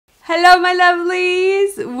Hello, my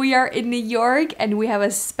lovelies! We are in New York and we have a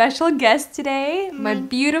special guest today, my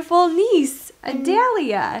beautiful niece,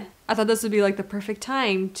 Adalia. I thought this would be like the perfect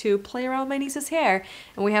time to play around with my niece's hair.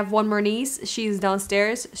 And we have one more niece. She's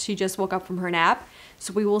downstairs. She just woke up from her nap.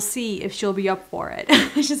 So we will see if she'll be up for it.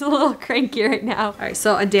 She's a little cranky right now. All right,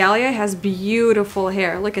 so Adalia has beautiful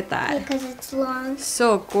hair. Look at that. Because it's long.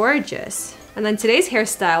 So gorgeous. And then today's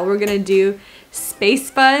hairstyle, we're gonna do space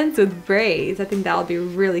buns with braids. I think that'll be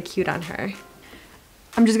really cute on her.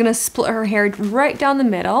 I'm just gonna split her hair right down the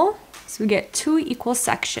middle. So we get 2 equal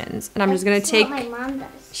sections. And I'm just gonna take... That's what my mom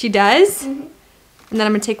does. She does? And then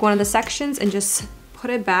I'm gonna take one of the sections and just put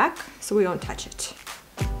it back so we don't touch it.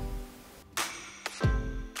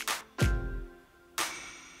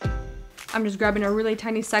 I'm just grabbing a really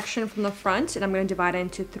tiny section from the front and I'm gonna divide it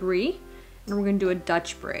into 3. And we're gonna do a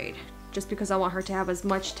Dutch braid. Just because I want her to have as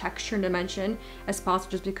much texture and dimension as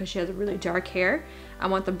possible, just because she has really dark hair. I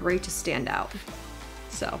want the braid to stand out.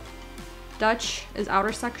 So, Dutch is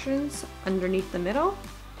outer sections underneath the middle.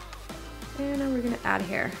 And then we're gonna add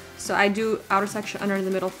hair. So I do outer section under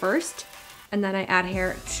the middle first, and then I add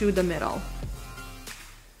hair to the middle.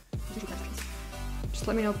 Just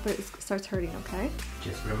let me know if it starts hurting, okay?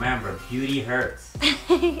 Just remember, beauty hurts.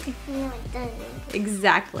 No, it doesn't.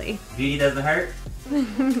 Exactly. Beauty doesn't hurt?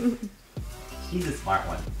 She's a smart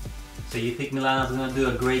one. So you think Milano's gonna do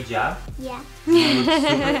a great job? Yeah. She's gonna look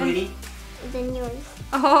super pretty? Then yours.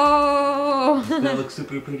 Oh! She's gonna look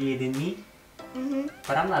super prettier than me?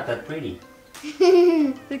 But I'm not that pretty.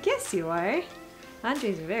 But yes, you are.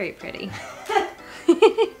 Andrey's very pretty.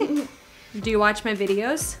 Do you watch my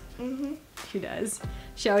videos? She does.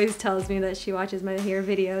 She always tells me that she watches my hair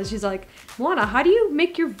videos. She's like, Milana, how do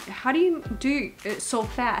you do it so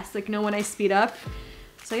fast? Like, you know, when I speed up.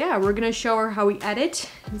 So yeah, we're gonna show her how we edit.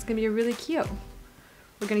 It's gonna be really cute.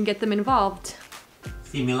 We're gonna get them involved.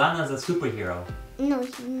 See, Milano's a superhero. No,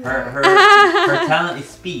 she's not. Her talent is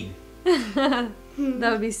speed. That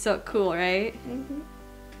would be so cool, right?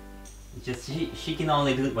 It's just she can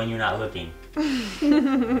only do it when you're not looking.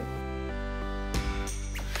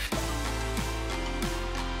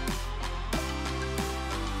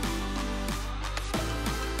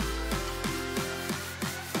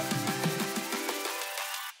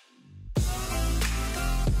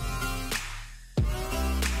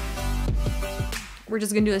 We're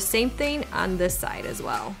just gonna do the same thing on this side as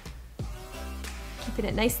well. Keeping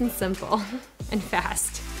it nice and simple and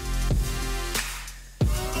fast.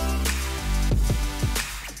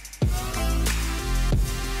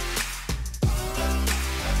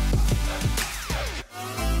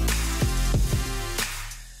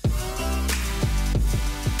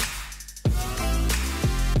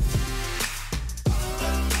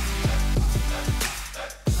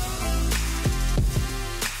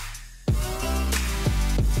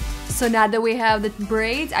 So now that we have the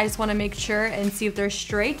braids, I just want to make sure and see if they're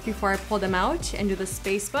straight before I pull them out and do the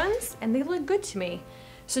space buns, and they look good to me.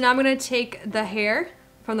 So now I'm going to take the hair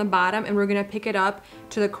from the bottom and we're going to pick it up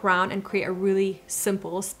to the crown and create a really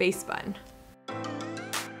simple space bun.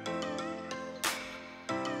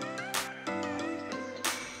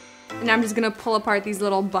 And I'm just going to pull apart these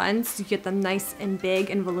little buns to get them nice and big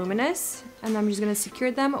and voluminous, and I'm just going to secure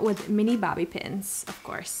them with mini bobby pins, of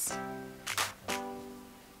course.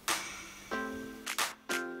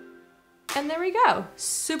 And there we go.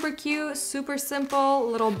 Super cute, super simple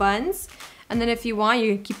little buns. And then if you want,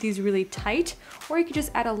 you can keep these really tight, or you could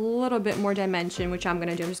just add a little bit more dimension, which I'm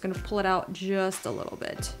gonna do. I'm just gonna pull it out just a little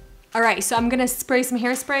bit. All right, so I'm gonna spray some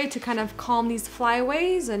hairspray to kind of calm these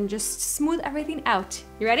flyaways and just smooth everything out.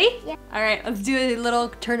 You ready? Yeah. All right, let's do a little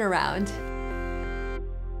turnaround.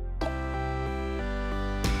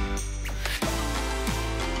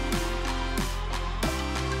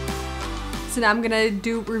 So now I'm gonna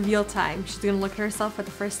do reveal time. She's gonna look at herself for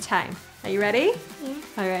the first time. Are you ready? Yeah.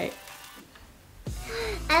 All right.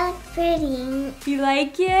 I look pretty. You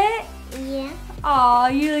like it? Yeah. Aw,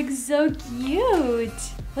 you look so cute.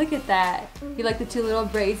 Look at that. You like the 2 little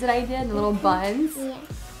braids that I did, the little buns? Yeah.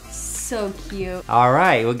 So cute.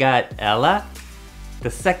 Alright, we got Ella, the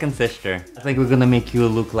second sister. I think we're gonna make you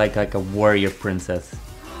look like a warrior princess.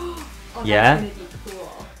 Oh, Yeah? that's gonna be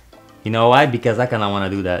cool. You know why? Because I kinda wanna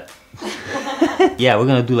do that. Yeah, we're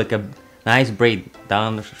gonna do like a nice braid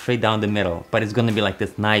straight down the middle, but it's gonna be like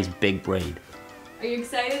this nice big braid. Are you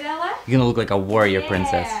excited, Ella? You're gonna look like a warrior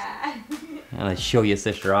princess. And let's show your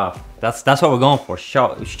sister off. That's what we're going for.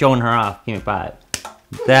 Showing her off. Give me 5.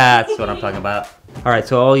 That's what I'm talking about. All right,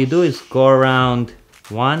 so all you do is go around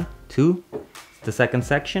 1, 2, the second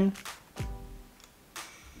section,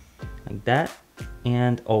 like that,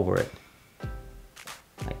 and over it,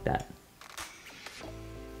 like that.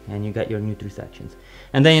 And you got your new 3 sections.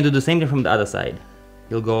 And then you do the same thing from the other side.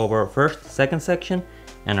 You'll go over first, second section,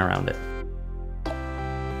 and around it.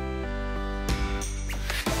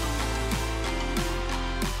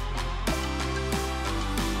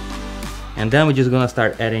 And then we're just gonna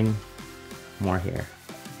start adding more hair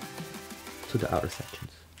to the outer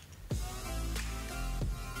sections. It's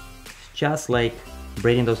just like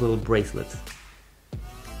braiding those little bracelets.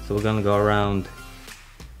 So we're gonna go around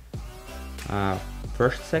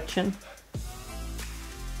first section,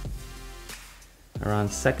 around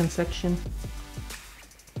second section,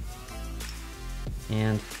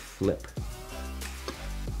 and flip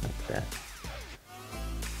like that.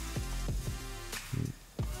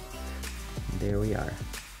 There we are.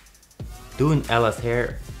 Doing Ella's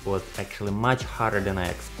hair was actually much harder than I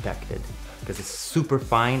expected because it's super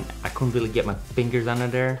fine. I couldn't really get my fingers under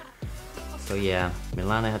there. So yeah,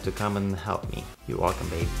 Milana had to come and help me. You're welcome,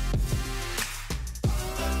 babe.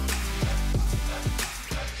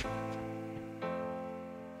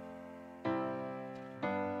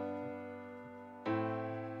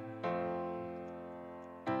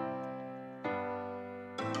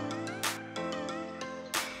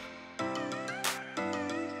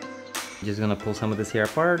 Just gonna pull some of this hair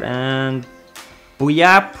apart and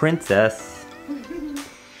booyah, princess.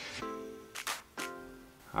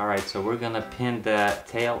 Alright, so we're gonna pin the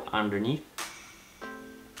tail underneath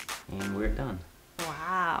and we're done.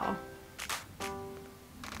 Wow.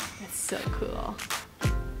 That's so cool.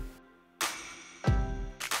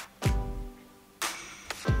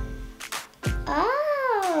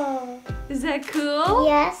 Oh. Is that cool?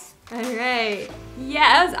 Yes. Alright.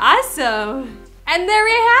 Yeah, that was awesome. And there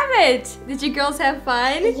we have it. Did you girls have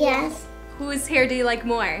fun? Yes. Whose hair do you like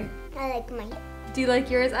more? I like mine. Do you like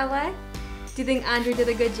yours, Ella? Do you think Andrey did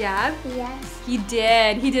a good job? Yes. He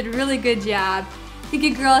did. He did a really good job. Thank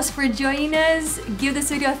you girls for joining us. Give this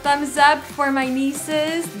video a thumbs up for my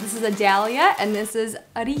nieces. This is Adalia and this is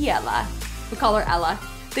Ariella. We call her Ella.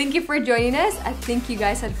 Thank you for joining us. I think you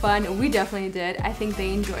guys had fun. We definitely did. I think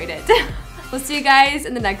they enjoyed it. We'll see you guys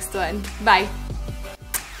in the next one. Bye.